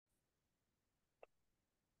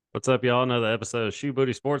What's up, y'all? Another episode of Shoe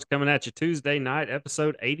Booty Sports coming at you Tuesday night,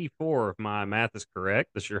 episode 84, if my math is correct.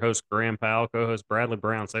 This is your host, Graham Powell, co-host Bradley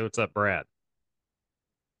Brown. Say what's up, Brad.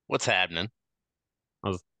 What's happening? I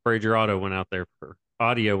was afraid your audio went out there for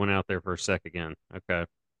a sec again. Okay.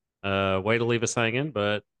 Way to leave us hanging,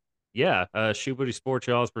 but yeah, Shoe Booty Sports,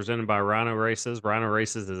 y'all, is presented by Rhino Races. Rhino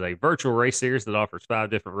Races is a virtual race series that offers 5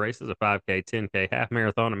 different races: a 5K, 10K, half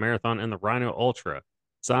marathon, a marathon, and the Rhino Ultra.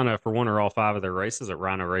 Sign up for one or all 5 of their races at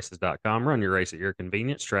rhinoraces.com. Run your race at your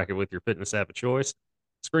convenience. Track it with your fitness app of choice.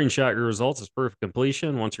 Screenshot your results as proof of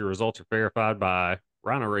completion. Once your results are verified by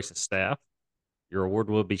Rhino Races staff, your award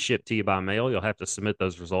will be shipped to you by mail. You'll have to submit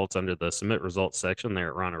those results under the submit results section there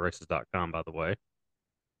at rhinoraces.com, by the way.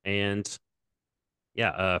 And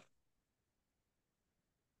yeah,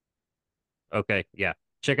 okay, yeah.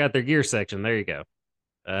 Check out their gear section. There you go.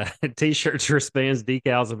 T-shirts, wristbands,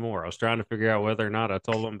 decals, and more. I was trying to figure out whether or not I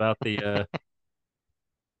told them about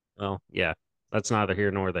well, yeah, that's neither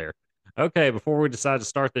here nor there. Okay, before we decide to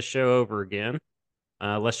start this show over again,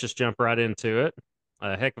 let's just jump right into it.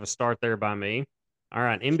 A heck of a start there by me. All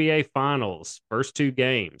right, NBA Finals, first 2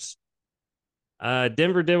 games.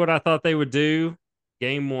 Denver did what I thought they would do.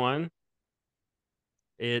 Game one,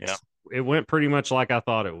 Yeah. it it went pretty much like I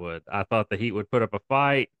thought it would. I thought the Heat would put up a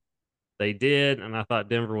fight. They did, and I thought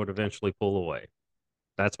Denver would eventually pull away.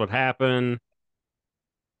 That's what happened.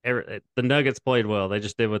 The Nuggets played well. They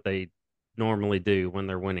just did what they normally do when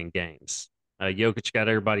they're winning games. Jokic got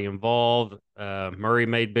everybody involved. Murray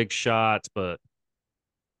made big shots, but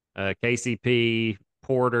KCP,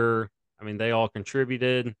 Porter, I mean, they all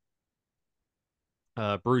contributed.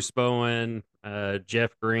 Bruce Bowen,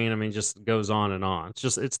 Jeff Green, I mean, just goes on and on.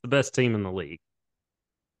 It's the best team in the league.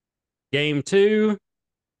 Game two,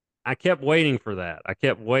 I kept waiting for that. I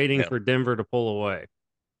kept waiting Yeah. for Denver to pull away.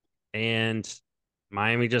 And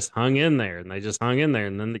Miami just hung in there, and they just hung in there,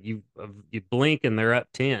 and then you blink and they're up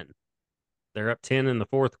 10. They're up 10 in the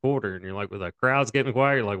fourth quarter, and you're like, with the crowd's getting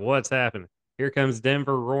quiet, you're like, what's happening? Here comes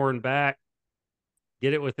Denver roaring back,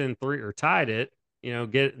 get it within 3 or tied it,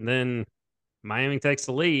 get and then Miami takes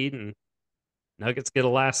the lead, and Nuggets get a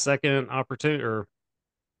last second opportunity, or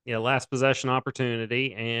yeah, last possession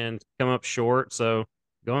opportunity, and come up short. So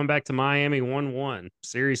going back to Miami, 1-1,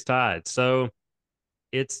 series tied. So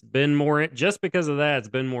it's been more, just because of that, it's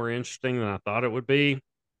been more interesting than I thought it would be.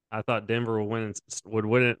 I thought Denver would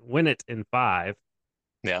win it in 5.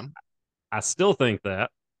 Yeah. I still think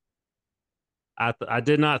that. I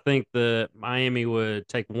did not think that Miami would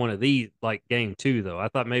take one of these, like game two, though. I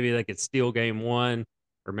thought maybe they could steal game one,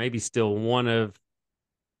 or maybe steal one of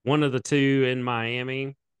the two in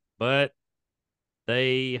Miami, but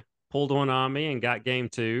they pulled one on me and got game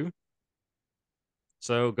two.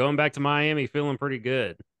 So going back to Miami, feeling pretty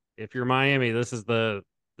good. If you're Miami, this is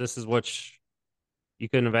what you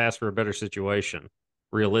couldn't have asked for a better situation,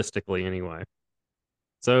 realistically, anyway.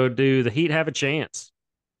 So do the Heat have a chance?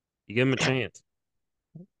 You give them a chance.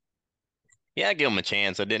 Yeah, I give them a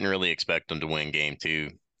chance. I didn't really expect them to win game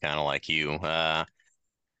two, kind of like you. I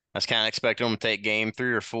was kind of expecting them to take game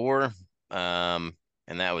three or four. And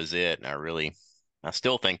that was it. I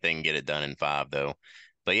still think they can get it done in five though.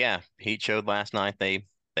 But yeah, Heat showed last night they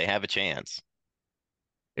have a chance.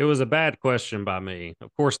 It was a bad question by me.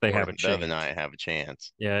 Of course they Or have a the other chance. night have a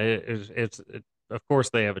chance. Yeah, of course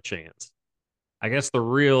they have a chance. I guess the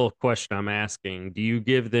real question I'm asking, do you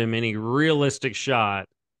give them any realistic shot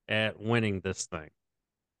at winning this thing?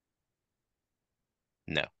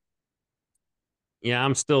 No. Yeah,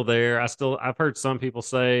 I'm still there. I've heard some people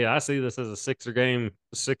say I see this as a 6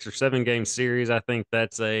 or 7 game series. I think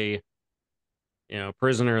that's a,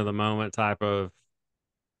 prisoner of the moment type of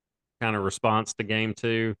kind of response to game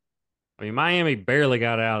two. I mean, Miami barely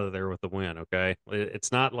got out of there with the win, okay?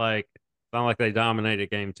 It's not like they dominated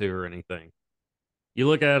game two or anything. You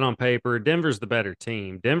look at it on paper, Denver's the better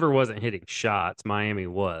team. Denver wasn't hitting shots, Miami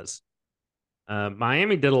was.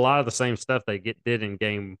 Miami did a lot of the same stuff did in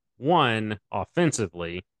game one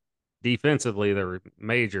offensively. Defensively, there were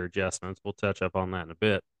major adjustments. We'll touch up on that in a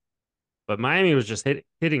bit. But Miami was just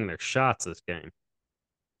hitting their shots this game.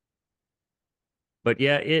 But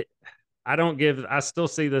yeah, I still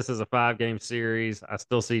see this as a 5 game series. I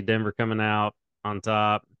still see Denver coming out on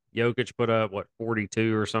top. Jokic put up,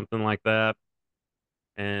 42 or something like that.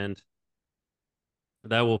 And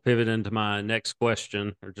that will pivot into my next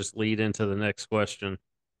question, or just lead into the next question.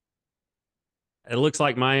 It looks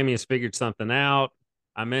like Miami has figured something out.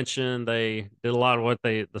 I mentioned they did a lot of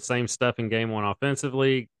the same stuff in game one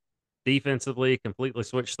offensively, defensively, completely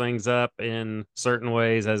switched things up in certain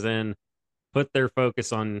ways, as in put their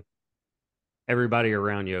focus on everybody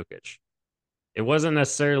around Jokic. It wasn't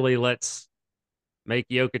necessarily let's make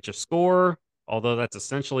Jokic a scorer, although that's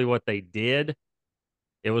essentially what they did.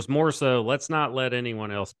 It was more so let's not let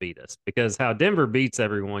anyone else beat us because how Denver beats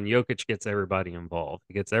everyone, Jokic gets everybody involved.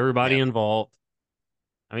 He gets everybody Yeah. involved.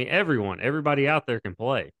 I mean, everybody out there can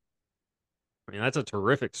play. I mean, that's a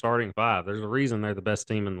terrific starting five. There's a reason they're the best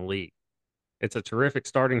team in the league. It's a terrific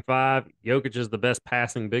starting five. Jokic is the best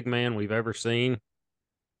passing big man we've ever seen,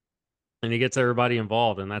 and he gets everybody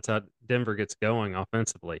involved, and that's how Denver gets going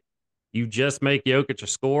offensively. You just make Jokic a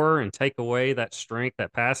scorer and take away that strength,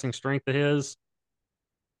 that passing strength of his.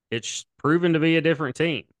 It's proven to be a different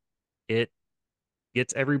team. It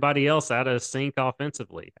gets everybody else out of sync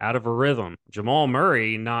offensively, out of a rhythm. Jamal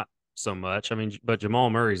Murray, not so much. I mean, but Jamal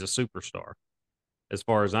Murray's a superstar as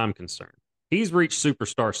far as I'm concerned. He's reached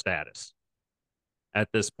superstar status at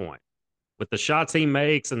this point with the shots he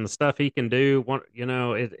makes and the stuff he can do.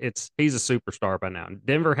 It's he's a superstar by now.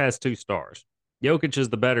 Denver has two stars. Jokic is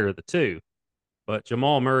the better of the two, but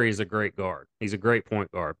Jamal Murray is a great guard. He's a great point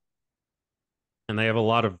guard, and they have a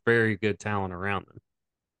lot of very good talent around them.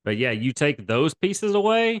 But yeah, you take those pieces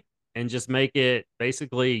away and just make it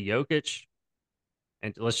basically Jokic,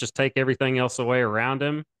 and let's just take everything else away around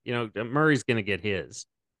him. Murray's going to get his,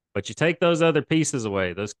 but you take those other pieces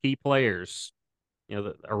away, those key players,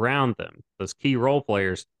 around them, those key role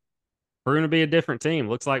players, we're going to be a different team.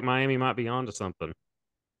 Looks like Miami might be onto something.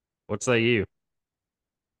 What say you?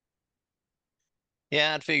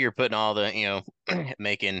 Yeah, I'd figure putting all the,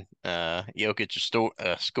 making Jokic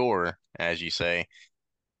a scorer, as you say.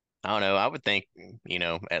 I don't know. I would think,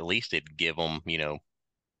 at least it'd give them,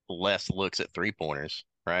 less looks at three pointers,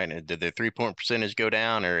 right? And did their 3-point percentage go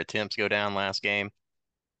down or attempts go down last game?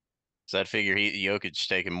 So I'd figure Jokic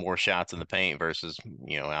taking more shots in the paint versus,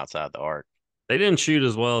 outside the arc. They didn't shoot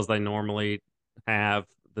as well as they normally have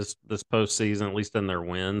this postseason, at least in their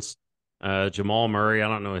wins. Jamal Murray, I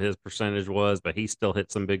don't know what his percentage was, but he still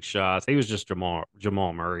hit some big shots. He was just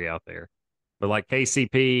Jamal Murray out there. But like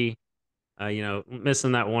KCP,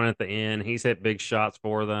 missing that one at the end. He's hit big shots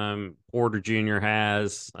for them. Porter Jr.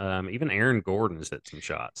 has. Even Aaron Gordon has hit some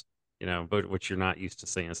shots, but which you're not used to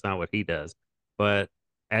seeing. It's not what he does. But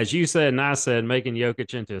as you said and I said, making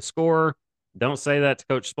Jokic into a scorer. Don't say that to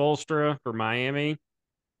Coach Spolstra for Miami.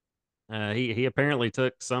 He apparently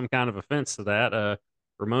took some kind of offense to that.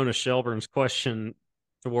 Ramona Shelburne's question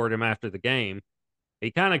toward him after the game,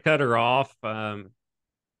 he kind of cut her off.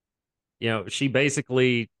 She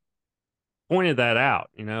basically pointed that out.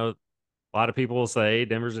 A lot of people will say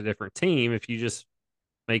Denver's a different team if you just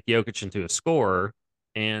make Jokic into a scorer.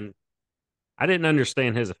 And I didn't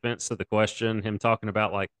understand his offense to the question, him talking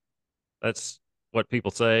about like, that's what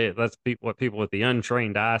people say. That's what people with the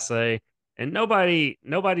untrained eye say. And nobody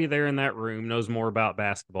there in that room knows more about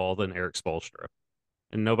basketball than Eric Spoelstra.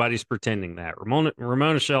 And nobody's pretending that.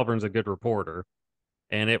 Ramona Shelburne's a good reporter.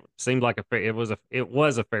 And it seemed like it was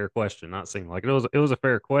a fair question, not seemed like it was a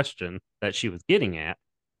fair question that she was getting at.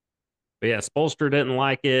 But yeah, Spolster didn't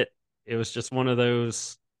like it. It was just one of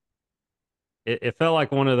those. It felt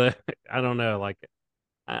like one of the. I don't know. Like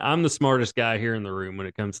I'm the smartest guy here in the room when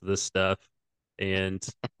it comes to this stuff, and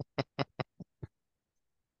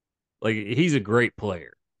like he's a great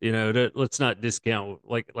player. Let's not discount.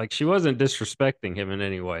 Like she wasn't disrespecting him in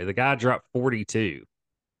any way. The guy dropped 42.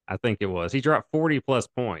 I think it was. He dropped 40 plus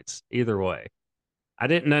points. Either way, I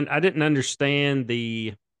didn't understand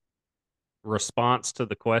the response to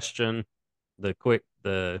the question, the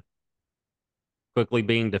quickly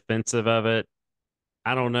being defensive of it.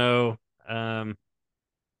 I don't know. Um,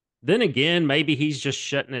 then again, maybe he's just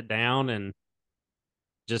shutting it down and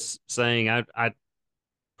just saying I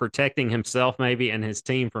protecting himself maybe and his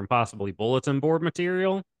team from possibly bulletin board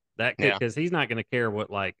material. That could Yeah. because he's not going to care what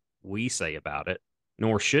like we say about it,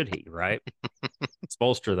 nor should he, right?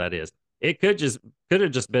 Spolster, that is. It could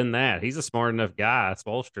have just been that. He's a smart enough guy,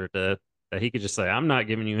 Spolster, to that he could just say, I'm not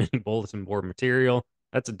giving you any bulletin board material.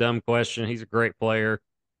 That's a dumb question. He's a great player.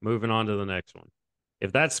 Moving on to the next one.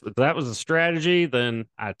 If that was a strategy, then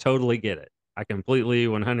I totally get it. I completely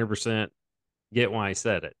 100% get why he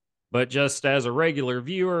said it. But just as a regular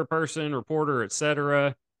viewer, person, reporter,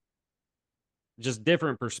 etc., just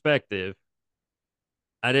different perspective.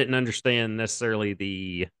 I didn't understand necessarily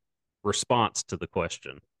the response to the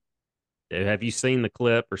question. Have you seen the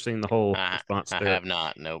clip or seen the whole response I to it? have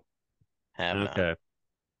not. Nope. Have not. Okay.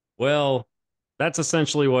 Well, that's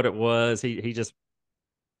essentially what it was. He just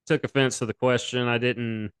took offense to the question. I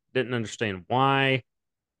didn't understand why.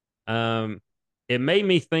 Um, it made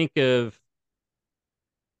me think of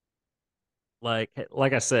like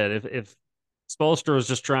I said, if Spolster was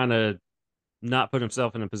just trying to not put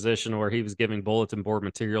himself in a position where he was giving bulletin board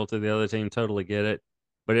material to the other team, totally get it.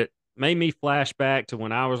 But it made me flash back to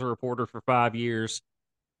when I was a reporter for 5 years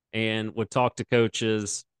and would talk to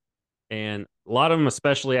coaches, and a lot of them,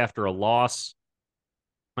 especially after a loss.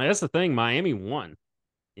 Like, that's the thing. Miami won.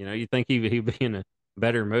 You think he'd be in a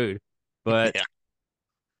better mood, but Yeah.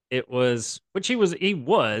 it was, which he was,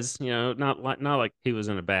 not like he was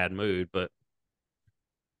in a bad mood, but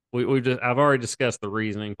I've already discussed the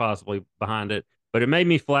reasoning possibly behind it, but it made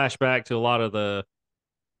me flash back to a lot of the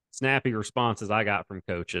snappy responses I got from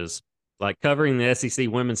coaches, like covering the SEC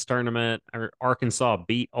women's tournament. Arkansas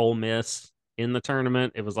beat Ole Miss in the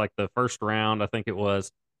tournament. It was like the first round, I think it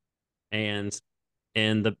was, and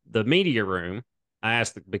in the media room, I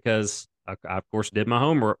asked because I of course did my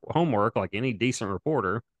homework like any decent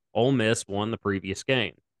reporter. Ole Miss won the previous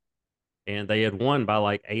game, and they had won by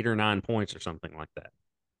like 8 or 9 points or something like that.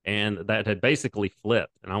 And that had basically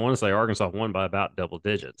flipped. And I want to say Arkansas won by about double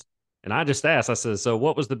digits. And I just asked, I said, so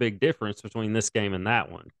what was the big difference between this game and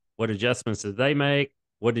that one? What adjustments did they make?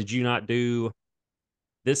 What did you not do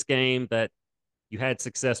this game that you had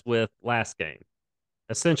success with last game?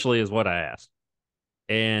 Essentially, is what I asked.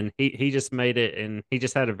 And he just made it, and he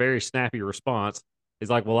just had a very snappy response. He's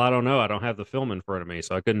like, well, I don't know. I don't have the film in front of me,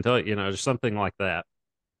 so I couldn't tell you, just something like that.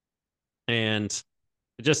 And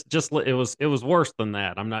just it was worse than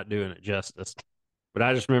that. I'm not doing it justice, but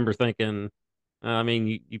I just remember thinking, I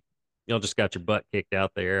mean, y'all just got your butt kicked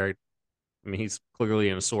out there. I mean, he's clearly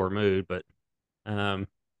in a sore mood, but um,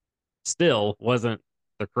 still wasn't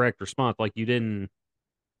the correct response. Like you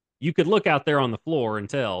could look out there on the floor and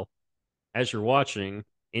tell as you're watching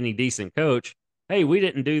any decent coach, hey, we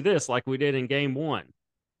didn't do this like we did in game one.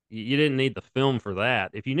 You didn't need the film for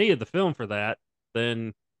that. If you needed the film for that,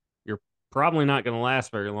 then you're probably not going to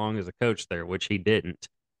last very long as a coach there, which he didn't.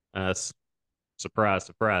 Uh, surprise,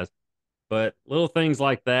 surprise. But little things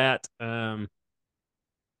like that. I've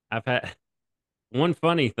had one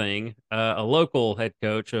funny thing. A local head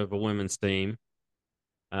coach of a women's team.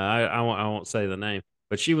 I won't say the name,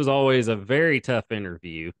 but she was always a very tough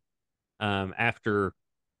interview. After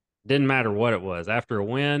didn't matter what it was. After a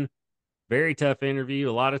win, very tough interview.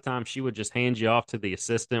 A lot of times she would just hand you off to the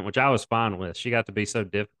assistant, which I was fine with. She got to be so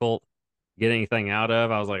difficult to get anything out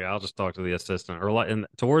of. I was like, I'll just talk to the assistant. Or like, and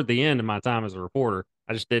toward the end of my time as a reporter,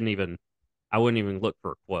 I wouldn't even look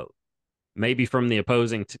for a quote. Maybe from the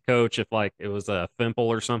opposing coach if like it was a Fimple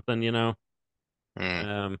or something. Mm.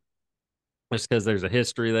 Um, just because there's a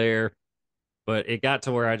history there. But it got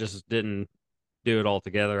to where I just didn't do it all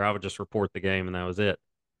together. I would just report the game and that was it.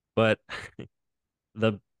 But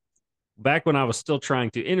the back when I was still trying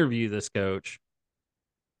to interview this coach,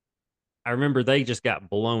 I remember they just got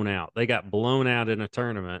blown out. They got blown out in a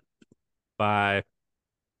tournament by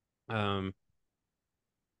um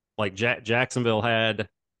like Jacksonville had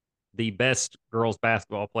the best girls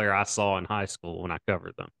basketball player I saw in high school when I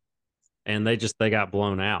covered them. And they got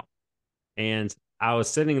blown out. And I was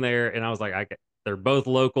sitting there and I was like, they're both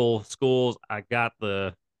local schools. I got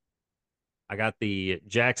the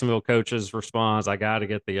Jacksonville coach's response. I got to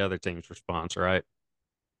get the other team's response, right?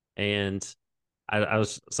 And I'm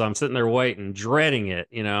sitting there waiting, dreading it.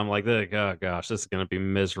 I'm like, oh gosh, this is going to be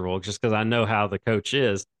miserable just because I know how the coach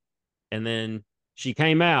is. And then she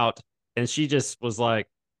came out and she just was like,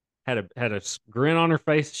 had a grin on her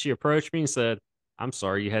face. She approached me and said, I'm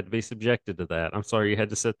sorry you had to be subjected to that. I'm sorry you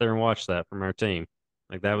had to sit there and watch that from our team.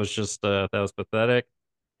 Like that was just that was pathetic.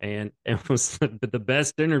 And it was the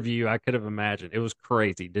best interview I could have imagined. It was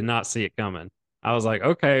crazy. Did not see it coming. I was like,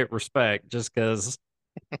 okay, respect, just because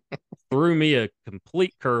threw me a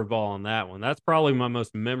complete curveball on that one. That's probably my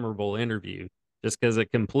most memorable interview, just because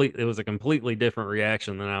it was a completely different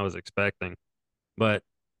reaction than I was expecting. But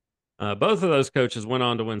both of those coaches went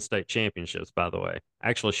on to win state championships, by the way.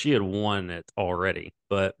 Actually, she had won it already,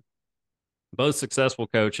 but both successful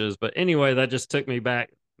coaches. But anyway, that just took me back,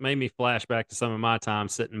 made me flash back to some of my time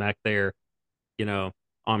sitting back there, you know,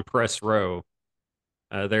 on press row,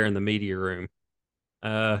 there in the media room.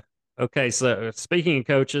 Uh, okay, so speaking of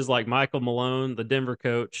coaches like Michael Malone, the Denver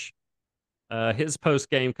coach, his post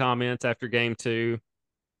game comments after game two,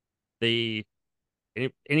 the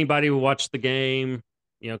anybody who watched the game,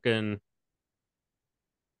 can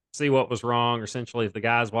see what was wrong. Essentially, if the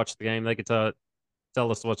guys watched the game, they could tell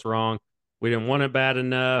us what's wrong. We didn't want it bad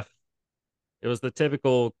enough. It was the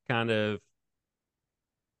typical kind of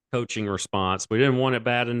coaching response. We didn't want it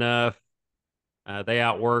bad enough. They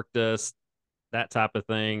outworked us, that type of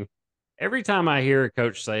thing. Every time I hear a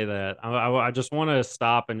coach say that, I just want to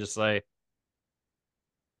stop and just say,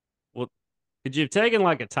 well, could you have taken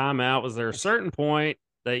like a timeout? Was there a certain point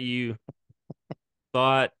that you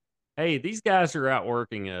thought, hey, these guys are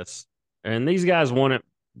outworking us and these guys want it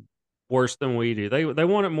worse than we do. They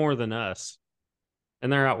want it more than us,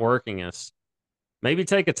 and they're outworking us. Maybe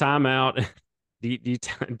take a timeout.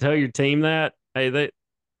 Tell your team that, hey,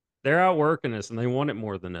 they're outworking us and they want it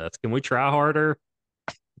more than us. Can we try harder?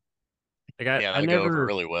 Like Yeah, I that'll go over never,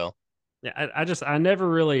 really well. yeah, I never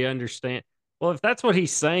really understand. Well, if that's what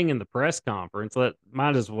he's saying in the press conference, that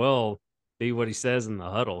might as well be what he says in the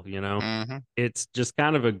huddle. Hmm. It's just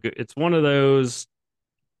kind of it's one of those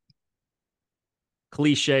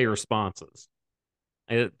cliche responses.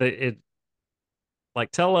 It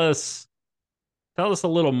like tell us a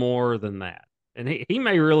little more than that. And he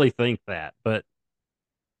may really think that, but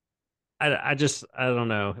I don't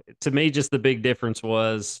know. To me, just the big difference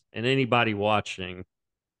was, and anybody watching,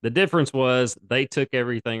 the difference was they took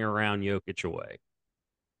everything around Jokic away.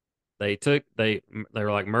 They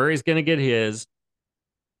were like, Murray's going to get his,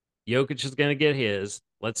 Jokic is going to get his.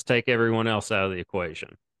 Let's take everyone else out of the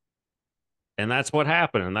equation, and that's what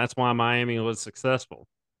happened, and that's why Miami was successful.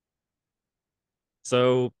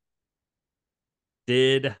 So,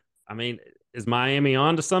 did I mean is Miami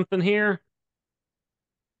on to something here?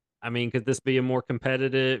 I mean, could this be a more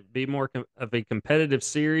competitive, of a competitive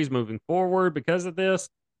series moving forward because of this?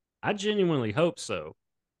 I genuinely hope so.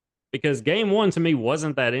 Because game one to me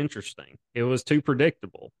wasn't that interesting. It was too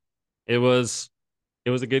predictable. It was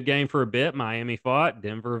it was a good game for a bit. Miami fought.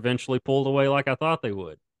 Denver eventually pulled away like I thought they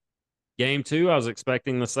would. Game two, I was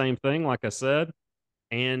expecting the same thing, like I said.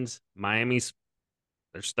 And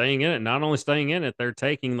they're staying in it. Not only staying in it, they're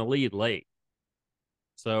taking the lead late.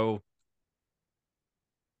 So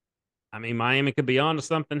I mean, Miami could be on to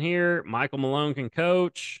something here. Michael Malone can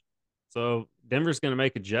coach. So Denver's going to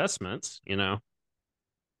make adjustments. They're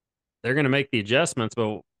going to make the adjustments,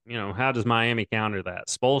 but how does Miami counter that?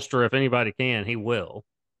 Spolstra, if anybody can, he will.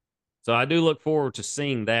 So I do look forward to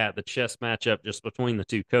seeing the chess matchup just between the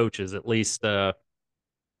two coaches. At least, I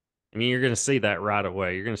mean, you're going to see that right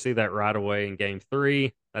away. You're going to see that right away in Game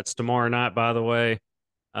 3. That's tomorrow night, by the way.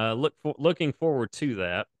 Looking forward to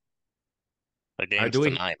that. The All right, game's do we?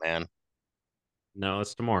 tonight, man. No,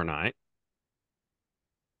 it's tomorrow night.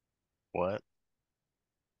 What?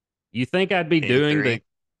 You think I'd be Game doing three?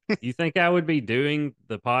 the? You think I would be doing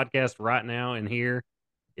the podcast right now in here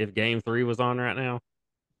if Game 3 was on right now?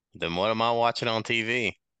 Then what am I watching on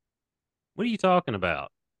TV? What are you talking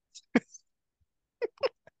about?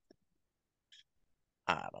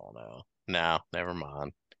 I don't know. No, never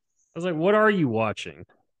mind. I was like, what are you watching?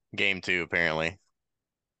 Game two, apparently.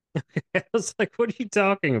 I was like, what are you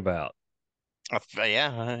talking about?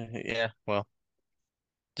 Yeah, yeah. Well,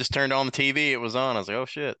 just turned on the TV. It was on. I was like, oh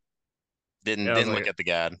shit. Didn't Yeah, I was didn't look like, at the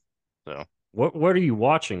guide. So, what are you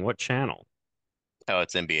watching? What channel? oh,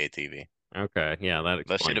 it's NBA TV. Okay, yeah, that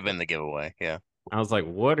That should explains have it. been the giveaway. Yeah. I was like,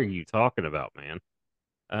 what are you talking about, man?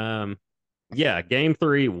 Um, yeah, Game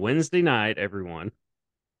 3 Wednesday night, everyone.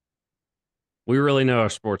 We really know our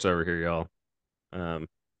sports over here, y'all. Um,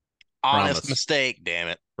 Honest promise, mistake.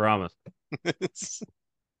 Damn promise. it.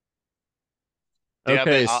 Dude,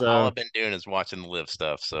 Okay, all so I've been doing is watching the live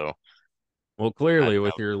stuff. So well, I clearly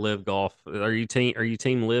with your live golf, are you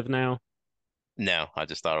team live now? no, I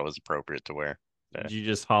just thought it was appropriate to wear. Did you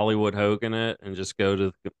just Hollywood Hogan it and just go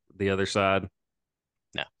to the other side?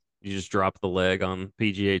 No, You just drop the leg on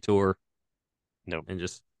PGA Tour nope. and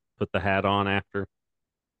just put the hat on after?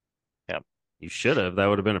 Yep. You should have. That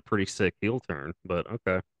would have been a pretty sick heel turn, but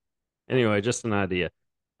okay. Anyway, just an idea.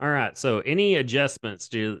 All right. So, any adjustments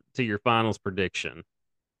to your finals prediction?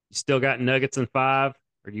 You still got Nuggets in 5,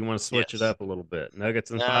 or do you want to switch it Yes. up a little bit?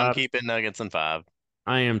 Nuggets in No, I'm 5. keeping Nuggets in five.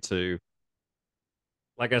 I am too.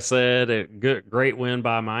 Like I said, a great win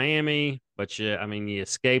by Miami, but I mean, you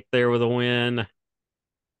escaped there with a win.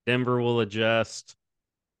 Denver will adjust.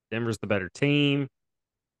 Denver's the better team.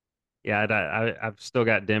 Yeah, I've still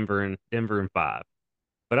got Denver in 5.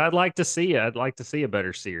 But I'd like to see a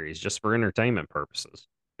better series just for entertainment purposes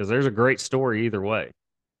because there's a great story either way.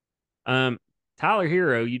 Um, Tyler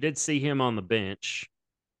Hero, you did see him on the bench,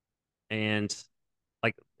 and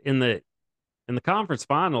like in the conference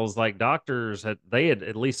finals, like they had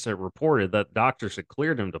at least had reported that doctors had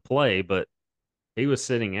cleared him to play, but he was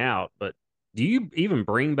sitting out. But do you even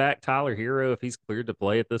bring back Tyler Hero if he's cleared to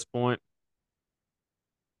play at this point?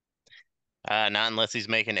 Not unless he's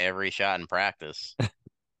making every shot in practice.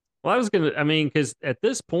 Well, I mean, because at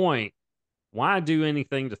this point, why do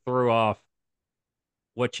anything to throw off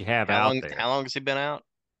what you have out How there? long has he been out?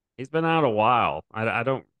 He's been out a while. I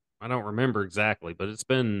don't remember exactly, but it's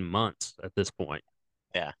been months at this point.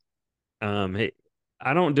 Yeah. He,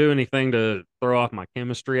 I don't do anything to throw off my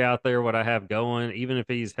chemistry out there. What I have going, even if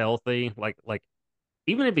he's healthy,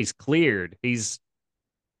 even if he's cleared, he's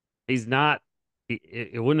not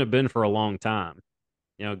it wouldn't have been for a long time.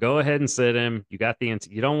 Go ahead and sit him. You got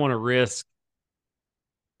you don't want to risk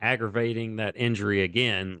aggravating that injury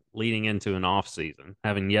again leading into an off season,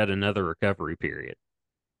 having yet another recovery period.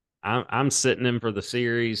 I'm sitting him for the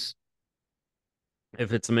series.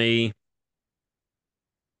 If it's me,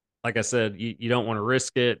 like I said, you don't want to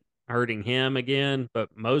risk it hurting him again, but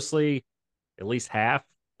mostly at least half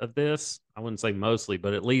of this, I wouldn't say mostly,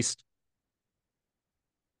 but at least,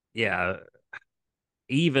 yeah,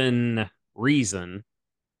 even reason.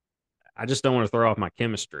 I just don't want to throw off my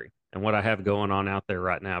chemistry and what I have going on out there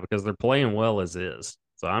right now because they're playing well as is.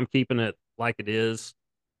 So I'm keeping it like it is.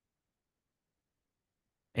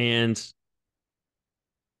 And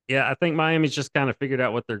yeah, I think Miami's just kind of figured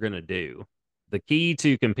out what they're going to do. The key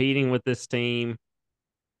to competing with this team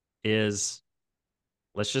is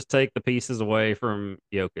let's just take the pieces away from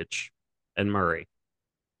Jokic and Murray.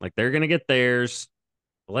 Like they're going to get theirs.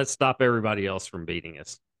 Let's stop everybody else from beating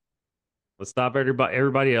us. Let's stop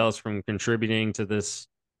everybody else from contributing to this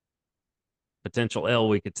potential L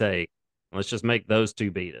we could take. Let's just make those two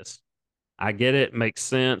beat us. I get it, makes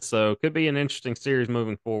sense. So it could be an interesting series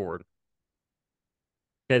moving forward.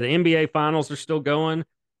 Okay, the NBA finals are still going,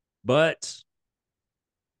 but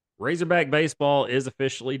Razorback baseball is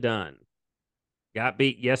officially done. Got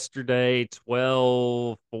beat yesterday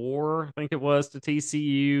 12-4, I think it was, to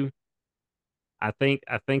TCU. I think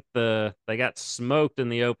they got smoked in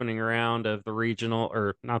the opening round of the regional,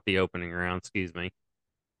 or not the opening round, excuse me.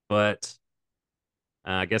 But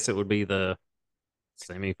I guess it would be the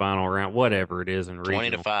semifinal round, whatever it is in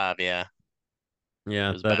 20 to regional. 5, yeah. It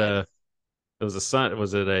Yeah, was that bad. it was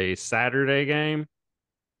was it a Saturday game?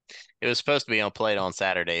 It was supposed to be played on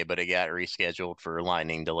Saturday, but it got rescheduled for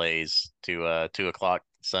lightning delays to 2 o'clock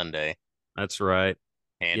Sunday. That's right.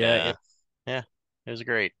 And Yeah, yeah, it was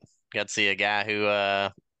great. Got to see a guy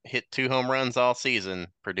who hit 2 home runs all season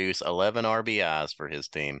produce 11 RBIs for his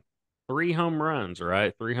team. 3 home runs,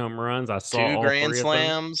 right? 3 home runs. I saw Two all grand three of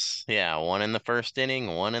them. slams. Yeah, one in the first inning,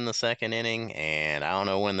 one in the second inning, and I don't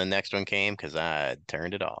know when the next one came because I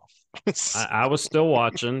turned it off. I was still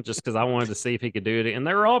watching just because I wanted to see if he could do it. And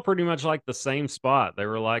they were all pretty much like the same spot. They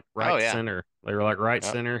were like Oh right yeah. center. They were like right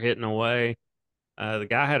Yep. center hitting away. The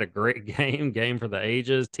guy had a great game for the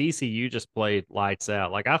ages. TCU just played lights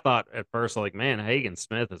out. Like I thought at first, like, man, Hagen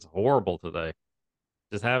Smith is horrible today.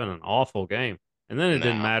 Just having an awful game. And then it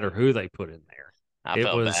didn't No, matter who they put in there. I It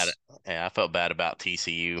felt bad. was, Yeah, I felt bad about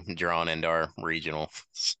TCU drawn into our regional.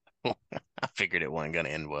 I figured it wasn't going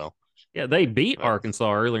to end well. yeah, they beat But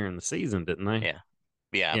Arkansas earlier in the season, didn't they? yeah,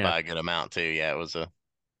 yeah, Yeah, by a good amount too. Yeah, it was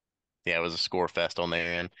a score fest on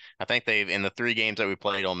their end. I think they've in the 3 games that we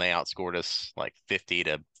played on, they outscored us like 50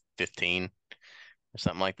 to 15 or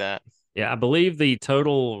something like that. yeah. I believe the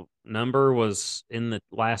total number was in the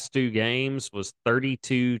last 2 games was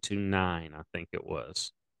 32-9. I think it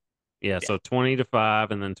was. Yeah, Yeah, so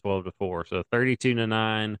 20-5 and then 12-4. So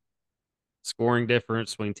 32-9 scoring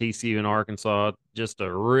difference between TCU and Arkansas. Just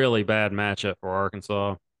a really bad matchup for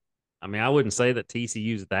Arkansas. I mean, I wouldn't say that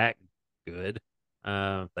TCU's that good.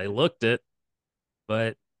 They looked it,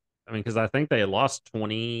 but I mean, because I think they had lost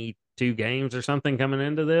 22 games or something coming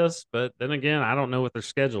into this. But then again, I don't know what their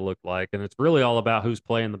schedule looked like. And it's really all about who's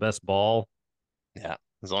playing the best ball yeah.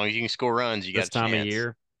 As long as you can score runs, you got this a time of chance.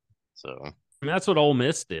 year. So I mean, that's what Ole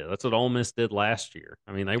Miss did. That's what Ole Miss did last year.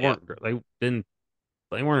 I mean, yeah, they weren't a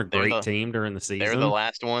they're great the team during the they're the season,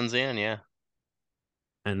 last ones in. Yeah,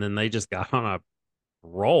 and then they just got on a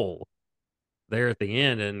roll there at the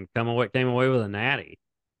end and came away with a natty.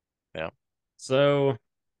 yeah. So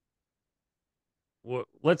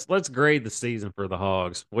let's grade the season for the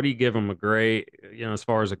Hogs. What do you give them a grade? As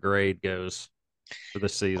far as a grade goes for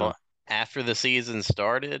this season. Well, after the season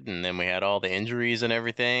started, and then we had all the injuries and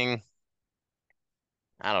everything.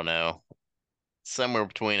 I don't know, somewhere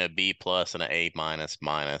between a B plus and an A minus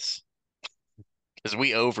minus, because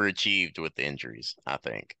we overachieved with the injuries, I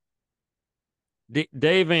think.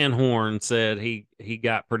 Dave Van Horn said he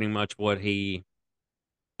got pretty much what he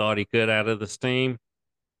thought he could out of this team.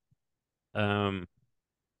 Um,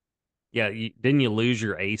 yeah, didn't you lose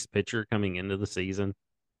your ace pitcher coming into the season,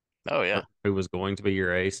 Oh or yeah. who was going to be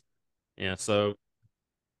your ace? Yeah, so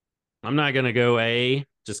I'm not gonna go A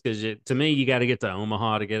just because to me you got to get to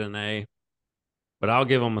Omaha to get an A, but I'll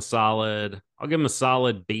give them a solid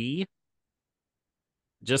B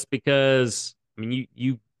just because I mean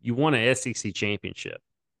you won a SEC championship.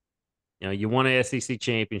 You won a SEC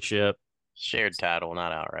championship. Shared title,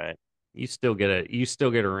 not outright. You still get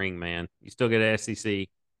a ring, man. You still get a SEC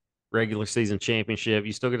regular season championship.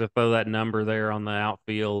 You still get to throw that number there on the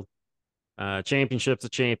outfield. Championship's a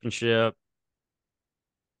championship.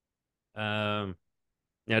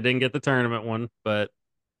 Yeah, I didn't get the tournament one, but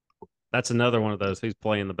that's another one of those who's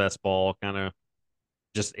playing the best ball kind of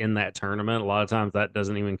just in that tournament. A lot of times that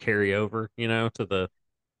doesn't even carry over, to the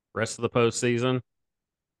rest of the postseason.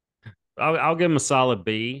 I'll give him a solid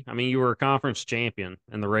B. I mean, you were a conference champion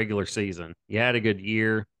in the regular season. You had a good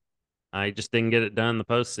year. I just didn't get it done in the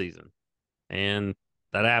postseason. And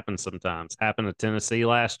that happens sometimes. Happened to Tennessee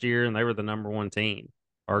last year, and they were the number one team.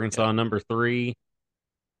 Yeah. Arkansas number three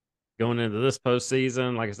going into this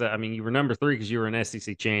postseason. Like I said, I mean, you were number three because you were an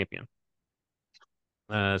SEC champion.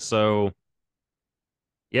 So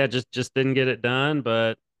yeah, just didn't get it done.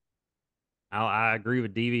 But I agree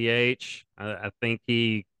with DVH. I think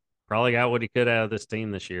he probably got what he could out of this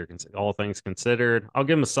team this year, all things considered. I'll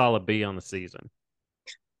give him a solid B on the season.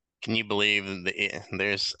 Can you believe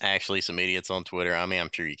there's actually some idiots on Twitter? I mean, I'm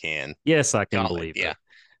sure you can Yes, I can call it. believe Yeah.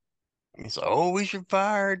 it. He's like, oh, we should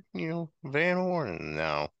fire, Van Horn.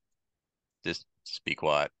 No, just be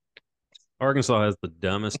quiet. Arkansas has the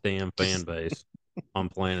dumbest damn fan Just, base on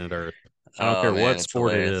planet Earth. I don't oh care man, what it's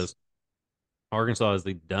sport it hilarious. is. Arkansas is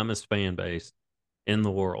the dumbest fan base in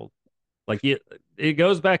the world. Like it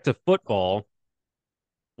goes back to football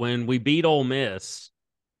when we beat Ole Miss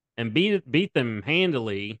and beat them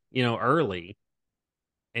handily, early,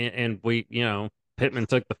 and we, Pittman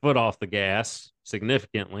took the foot off the gas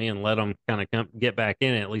significantly and let them kind of get back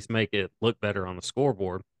in it, at least make it look better on the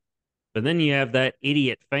scoreboard. But then you have that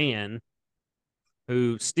idiot fan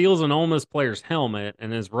who steals an Ole Miss player's helmet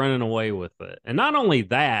and is running away with it. And not only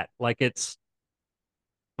that, like it's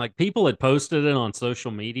like people had posted it on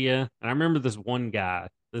social media. And I remember this one guy,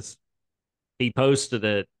 this he posted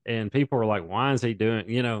it and people were like, why is he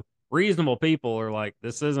doing, reasonable people are like,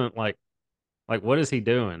 this isn't like what is he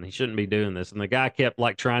doing? He shouldn't be doing this. And the guy kept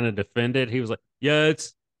like trying to defend it. He was like,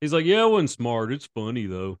 he's like, yeah, it wasn't smart. It's funny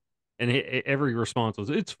though. And every response was,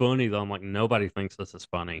 it's funny though. I'm like, nobody thinks this is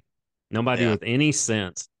funny. Nobody Yeah. with any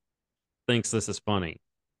sense thinks this is funny.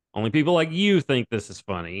 Only people like you think this is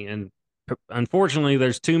funny. And unfortunately,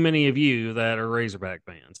 there's too many of you that are Razorback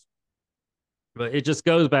fans. But it just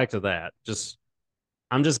goes back to that.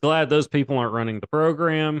 I'm just glad those people aren't running the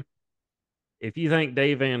program. If you think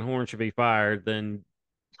Dave Van Horn should be fired, then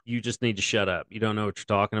you just need to shut up. You don't know what you're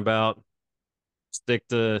talking about. Stick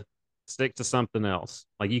to stick to something else.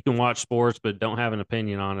 Like you can watch sports, but don't have an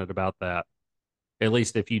opinion on it about that. At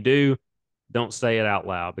least if you do, don't say it out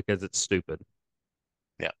loud because it's stupid.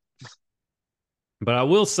 Yeah. But I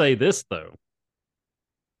will say this though.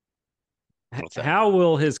 What's that? How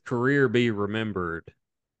will his career be remembered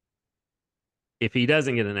if he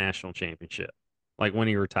doesn't get a national championship? Like when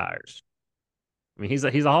he retires. I mean, he's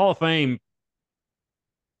a Hall of Fame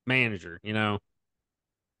manager.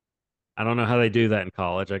 I don't know how they do that in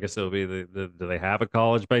college. I guess it'll be the do they have a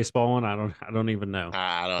college baseball one? I don't even know.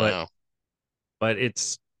 I don't But know. but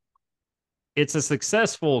it's a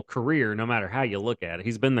successful career no matter how you look at it.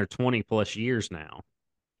 He's been there 20 plus years now.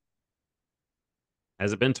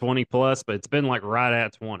 Has it been 20 plus? But it's been like right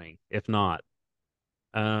at 20, if not.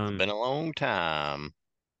 It's Um been a long time.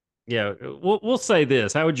 yeah, we'll say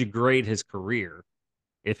this. How would you grade his career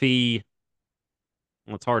if he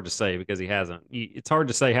well, it's hard to say because he hasn't. It's hard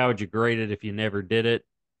to say how would you grade it if you never did it.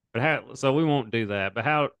 But so we won't do that. But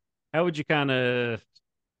how would you kind of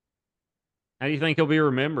how do you think he'll be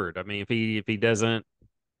remembered? I mean, if he doesn't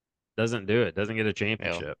do it, doesn't get a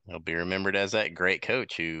championship. He'll be remembered as that great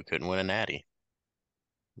coach who couldn't win a natty.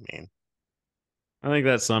 I mean, I think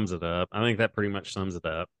that sums it up. I think that pretty much sums it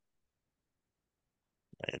up.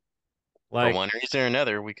 for Like one reason or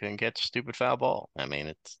another, we couldn't catch a stupid foul ball. I mean,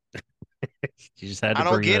 it's you just had to I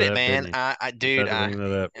don't bring get that it, up, didn't man. you? You just had to bring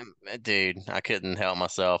that up. Dude, I couldn't help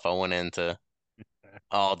myself. I went into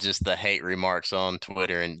all just the hate remarks on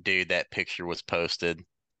Twitter, and dude, that picture was posted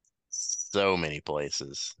so many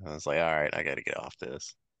places. I was like, all right, I got to get off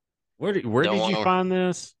this. Where Don't did want you to, find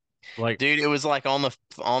this? Like dude. It was like on the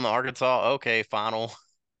Arkansas. Okay, final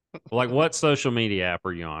like what social media app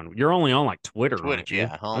are you on? You're only on like Twitter, Twitter. aren't you?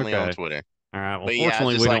 Yeah, only on Okay. Twitter. All right. Well, But yeah, I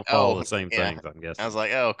was fortunately, just we like, don't follow oh the same yeah. things. I'm I was guessing.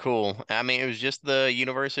 like, oh, cool. I mean, it was just the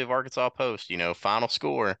University of Arkansas Post, final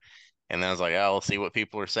score. And then I was like, oh, let's see what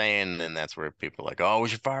people are saying. And then that's where people are like, oh, we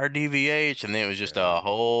should fire DVH. And then it was just Yeah.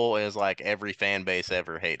 it was like every fan base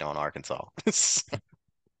ever hating on Arkansas.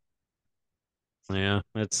 Yeah,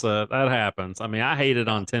 it's that happens. I mean, I hated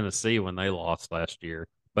Yeah. on Tennessee when they lost last year,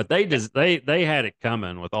 but they Yeah. just they had it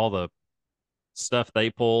coming with all the stuff they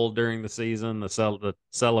pulled during the season, the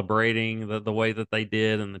celebrating the way that they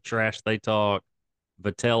did and the trash they talked,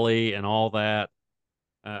 Vitelli and all that.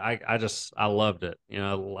 I loved it.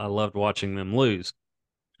 I loved watching them lose.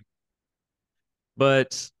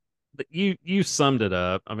 But you summed it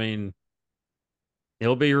up. I mean,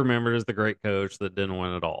 He'll be remembered as the great coach that didn't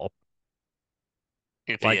win it all.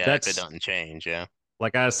 If Like yeah, if it that's doesn't change, yeah.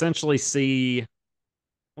 like I essentially see,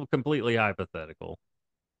 well, completely hypothetical,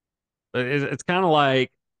 but it's kind of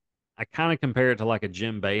like I kind of compare it to like a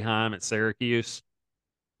Jim Boeheim at Syracuse.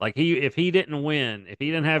 Like if he didn't win, if he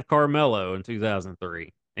didn't have Carmelo in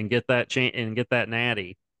 2003 and get that and get that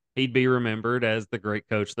natty, he'd be remembered as the great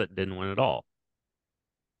coach that didn't win it all.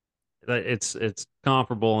 It's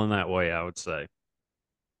comparable in that way, I would say.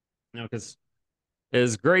 Because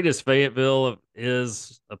as great as Fayetteville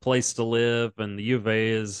is a place to live, and the U of A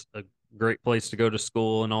is a great place to go to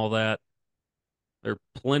school and all that, there are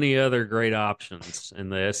plenty other great options in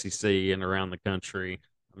the SEC and around the country.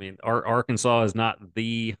 I mean, Arkansas is not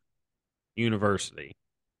the university,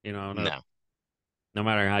 no, No. no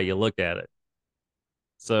matter how you look at it.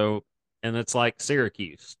 So, and it's like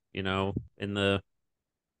Syracuse, in the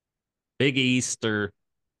Big East or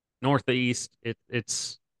Northeast.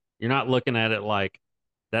 It's you're not looking at it like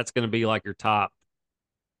that's going to be like your top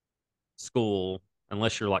school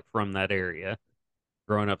unless you're like from that area.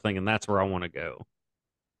 Growing up thinking that's where I want to go,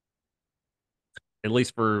 at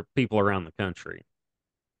least for people around the country.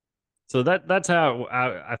 So that's how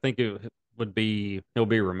I think it would be. He'll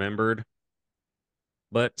be remembered,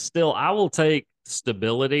 but still, I will take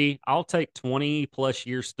stability. I'll take 20 plus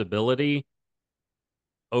year stability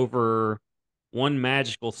over one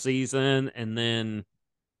magical season and then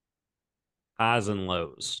highs and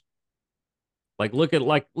lows. Look at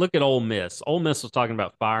Ole Miss. Ole Miss was talking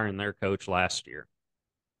about firing their coach last year.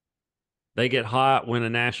 They get hot, win a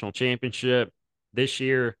national championship. This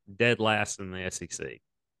year, dead last in the SEC.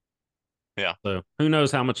 Yeah. So who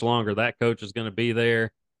knows how much longer that coach is going to be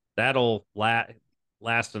there? That'll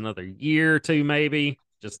last another year or two, maybe.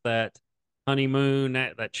 Just that honeymoon,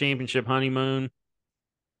 that championship honeymoon.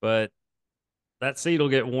 But that seat will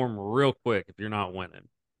get warm real quick if you're not winning.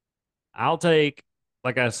 I'll take,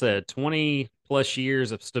 like I said, 20 plus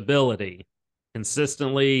years of stability,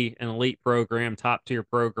 consistently an elite program, top tier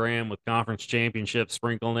program with conference championships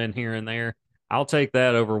sprinkled in here and there. I'll take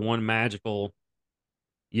that over one magical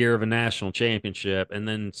year of a national championship and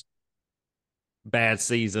then bad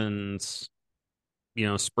seasons,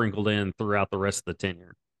 sprinkled in throughout the rest of the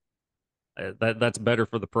tenure. That's better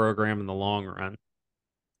for the program in the long run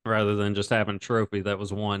rather than just having a trophy that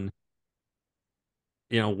was won,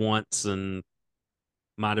 once and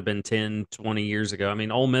might have been 10, 20 years ago. I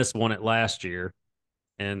mean, Ole Miss won it last year,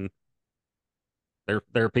 and there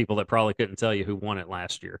are people that probably couldn't tell you who won it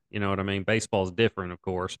last year. You know what I mean? Baseball's different, of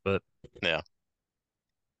course, but Yeah.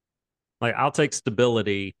 like I'll take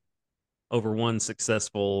stability over one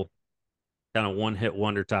successful kind of one hit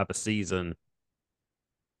wonder type of season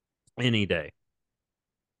any day.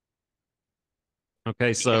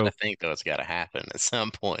 Okay, You got to so think though it's got to happen at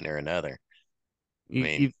some point or another. I you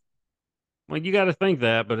mean, you well you got to think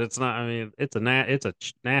that, but it's not. I mean, it's a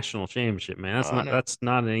national championship, man. oh, I know. That's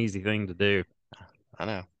not an easy thing to do. I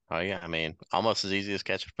know. Oh yeah, I mean, almost as easy as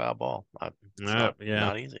catch a foul ball. It's Yeah.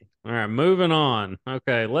 not easy. All right, moving on.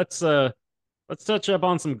 Okay, let's touch up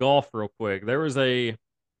on some golf real quick. There was a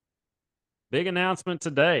big announcement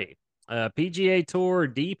today. PGA Tour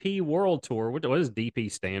DP World Tour. What does DP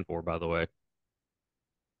stand for, by the way?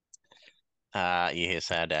 You just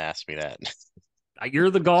had to ask me that. You're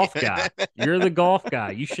the golf guy. You're the golf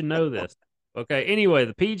guy. You should know this. Okay. Anyway,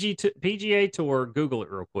 the PGA Tour. Google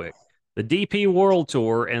it real quick. The DP World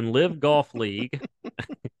Tour and Live Golf League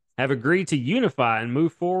have agreed to unify and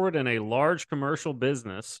move forward in a large commercial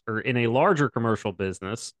business or in a larger commercial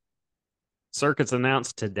business. Circuits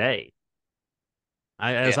announced today.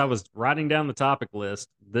 As I Yeah. was writing down the topic list,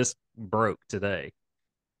 this broke today.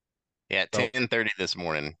 Yeah, So 10:30 this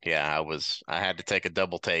morning. Yeah, I had to take a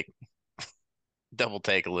double take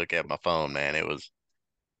a look at my phone, man. It was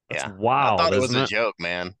that's yeah. I thought wild, it was isn't a it? joke,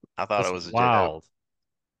 man. I thought it That's was a joke. wild.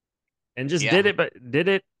 And just did Yeah, it, but did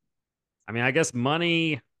it? I mean, I guess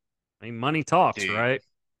money. I mean, money talks, dude. right?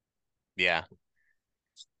 Yeah.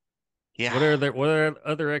 Yeah. What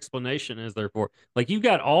other explanation is there for? Like you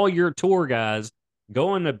got all your tour guys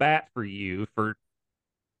going to bat for you for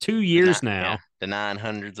 2 years Yeah, now. denying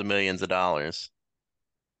hundreds of millions of dollars.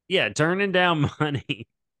 Yeah, turning down money.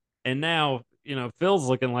 And now, Phil's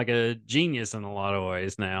looking like a genius in a lot of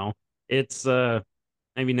ways now. It's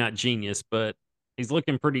maybe not genius, but he's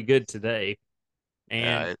looking pretty good today.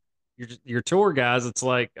 And Uh, your tour guys, it's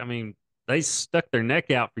like, I mean, they stuck their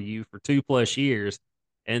neck out for you for 2 plus years,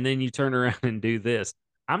 and then you turn around and do this.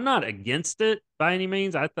 I'm not against it by any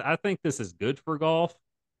means. I think this is good for golf.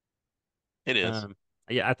 it is. Um,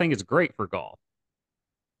 yeah, I think it's great for golf.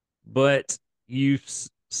 But you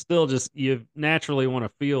still just you naturally want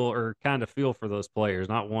to feel or kind of feel for those players.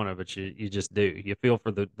 Not want to, but you just do. You feel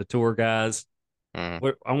for the tour guys. Mhm.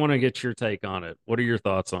 What I want to get your take on it. What are your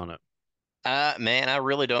thoughts on it? Man, I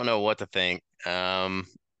really don't know what to think. I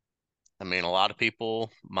mean, a lot of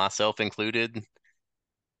people, myself included,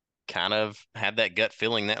 kind of had that gut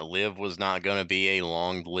feeling that Live was not going to be a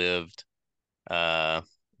long-lived uh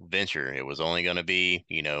venture. It was only going to be,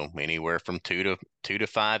 anywhere from 2 to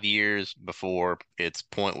 5 years before its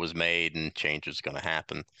point was made and change was going to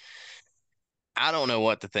happen. I don't know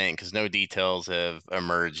what to think because no details have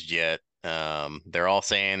emerged yet. They're all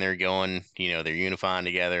saying they're going, they're unifying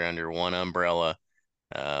together under one umbrella.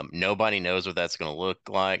 Nobody knows what that's going to look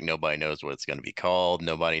like. Nobody knows what it's going to be called.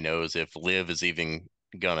 Nobody knows if Live is even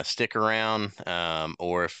going to stick around,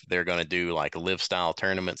 or if they're going to do like Live style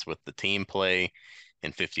tournaments with the team play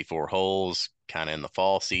in 54 holes, kind of in the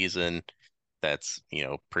fall season. That's,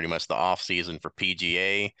 pretty much the off season for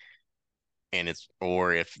PGA. And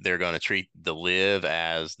or if they're going to treat the Live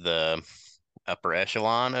as the upper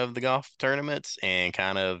echelon of the golf tournaments and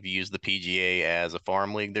kind of use the PGA as a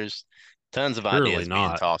farm league. There's tons of Surely ideas being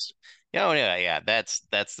not. tossed. Yeah, oh yeah, yeah. That's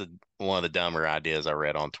the one of the dumber ideas I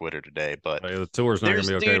read on Twitter today. But Like, the tour's not going to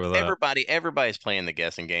there's be okay dude, with that. everybody's playing the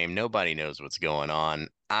guessing game. Nobody knows what's going on.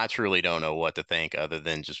 I truly don't know what to think other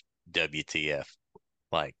than just WTF.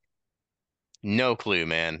 Like no clue,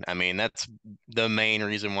 man. I mean, that's the main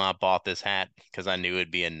reason why I bought this hat because I knew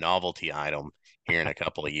it'd be a novelty item here in a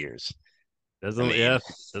couple of years. I Doesn't mean, yeah,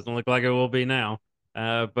 doesn't look like it will be now.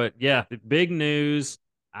 But yeah, the big news.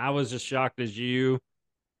 I was just shocked as you,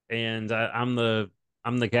 and I'm the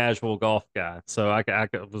casual golf guy, so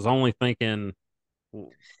was only thinking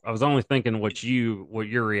what your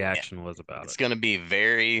yeah, reaction was about it's it. going to be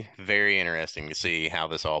very, very interesting to see how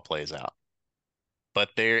this all plays out.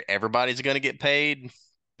 But everybody's going to get paid.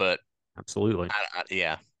 But Absolutely.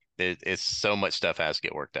 yeah, it's so much stuff has to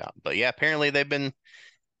get worked out. But yeah, apparently they've been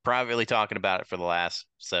privately talking about it for the last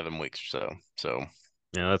 7 weeks or so. So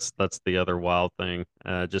Yeah, that's the other wild thing.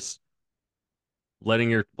 Just letting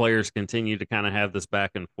your players continue to kind of have this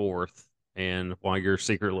back and forth, and while you're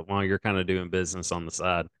kind of doing business on the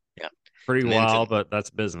side. yeah, Pretty and then to wild, but that's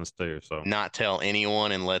business too. So not tell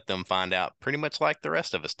anyone and let them find out, pretty much like the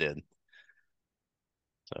rest of us did.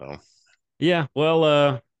 So yeah,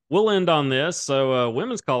 well, we'll end on this. So,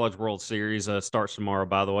 Women's College World Series starts tomorrow.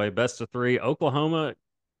 By the way, best of three. Oklahoma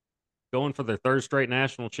going for their third straight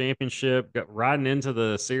national championship, riding into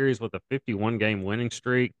the series with a 51 game winning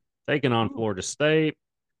streak, taking on ooh, Florida State.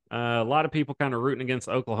 A lot of people kind of rooting against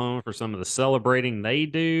Oklahoma for some of the celebrating they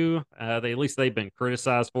do. At least they've been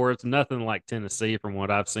criticized for it. It's nothing like Tennessee from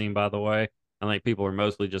what I've seen, by the way. I think people are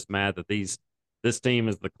mostly just mad that this team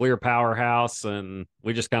is the clear powerhouse, and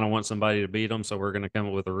we just kind of want somebody to beat them. So we're going to come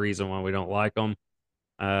up with a reason why we don't like them.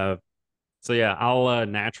 Uh, so yeah, I'll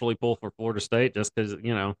naturally pull for Florida State just because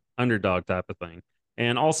underdog type of thing.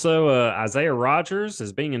 And also, Isaiah Rogers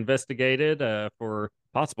is being investigated for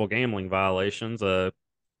possible gambling violations.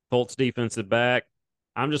 Colts defensive back.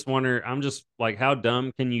 I'm just wondering. I'm just like, how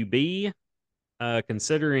dumb can you be?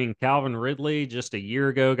 Considering Calvin Ridley just a year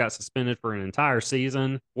ago got suspended for an entire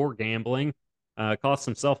season for gambling, cost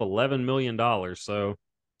himself $11 million. So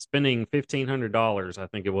spending $1,500, I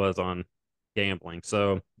think it was, on gambling.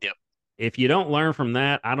 So yep. if you don't learn from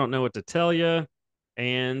that, I don't know what to tell you.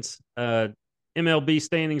 And MLB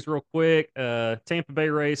standings, real quick. Tampa Bay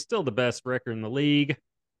Rays still the best record in the league.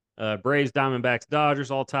 Braves, Diamondbacks,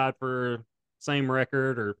 Dodgers all tied for same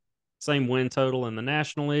record or same win total in the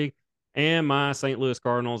National League. And my St. Louis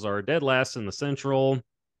Cardinals are dead last in the Central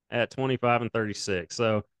at 25 and 36.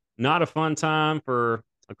 So not a fun time for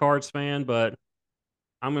a Cards fan, but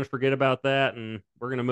I'm going to forget about that and we're going to